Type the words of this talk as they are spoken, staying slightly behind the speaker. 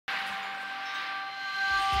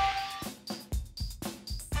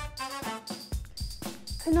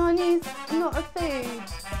Punani's not a food.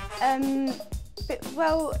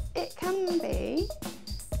 Well, it can be.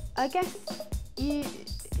 I guess you...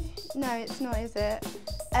 No, it's not, is it?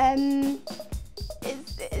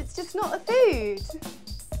 It's just not a food.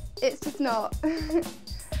 It's just not.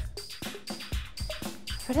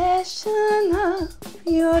 Freshen up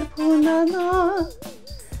your punana,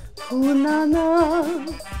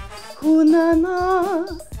 punana,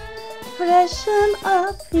 punana. Freshen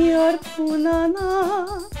up your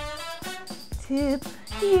punana. Tip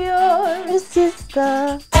your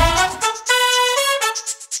sister.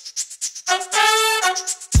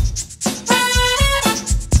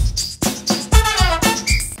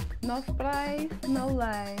 No spray, no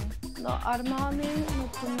lay. No Armani, no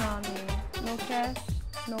Punani. No cash,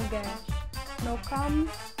 no gash. No cum,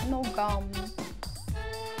 no gum.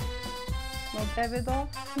 No Davidoff,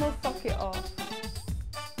 no suck it off.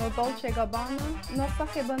 No Dolce Gabbana, no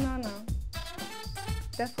sake banana.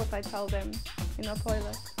 That's what I tell them in a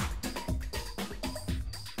toilet.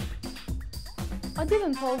 I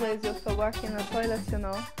didn't always used to work in a toilet, you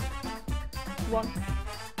know. Once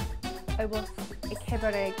I was a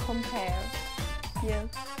cabaret compere. Yes.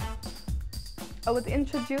 I would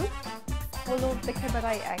introduce all of the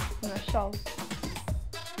cabaret acts in a show.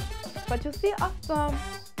 But you see, after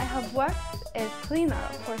I have worked as cleaner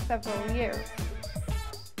for several years,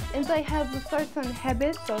 and I have a certain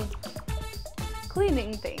habit of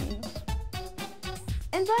cleaning things,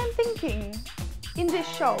 and I'm thinking, in this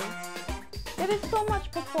show, there is so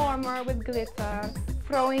much performer with glitter,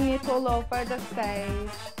 throwing it all over the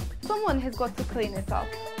stage. Someone has got to clean it up.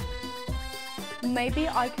 Maybe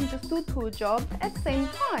I can just do 2 jobs at the same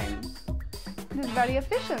time. This is very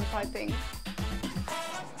efficient, I think.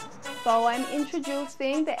 So I'm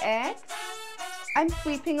introducing the act, I'm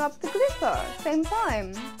sweeping up the glitter, same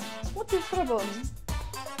time. What is the problem?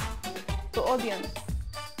 The audience,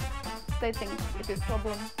 they think it is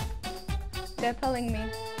problem. They're telling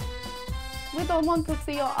me, we don't want to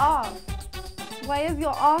see your ass. Why is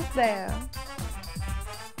your ass there?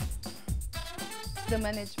 The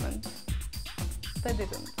management, they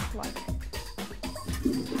didn't like it.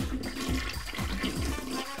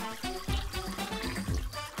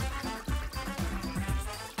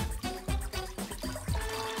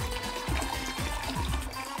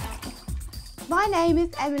 My name is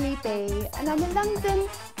Emily B, and I'm a London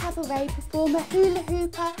cabaret performer, hula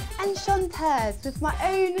hooper and chanteuse with my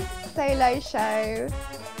own solo show.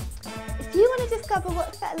 If you want to discover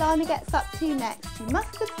what Svetlana gets up to next, you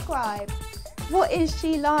must subscribe. What is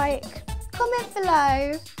she like? Comment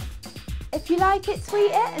below. If you like it,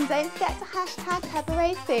 tweet it, and don't forget to hashtag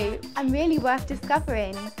Cabaret Soup. I'm really worth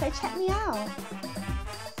discovering, so check me out.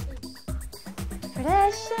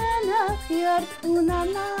 Freshen up your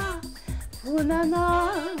punana,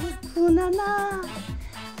 punana, punana.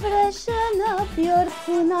 Freshen up your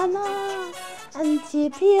punana and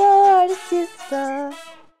tip your sister.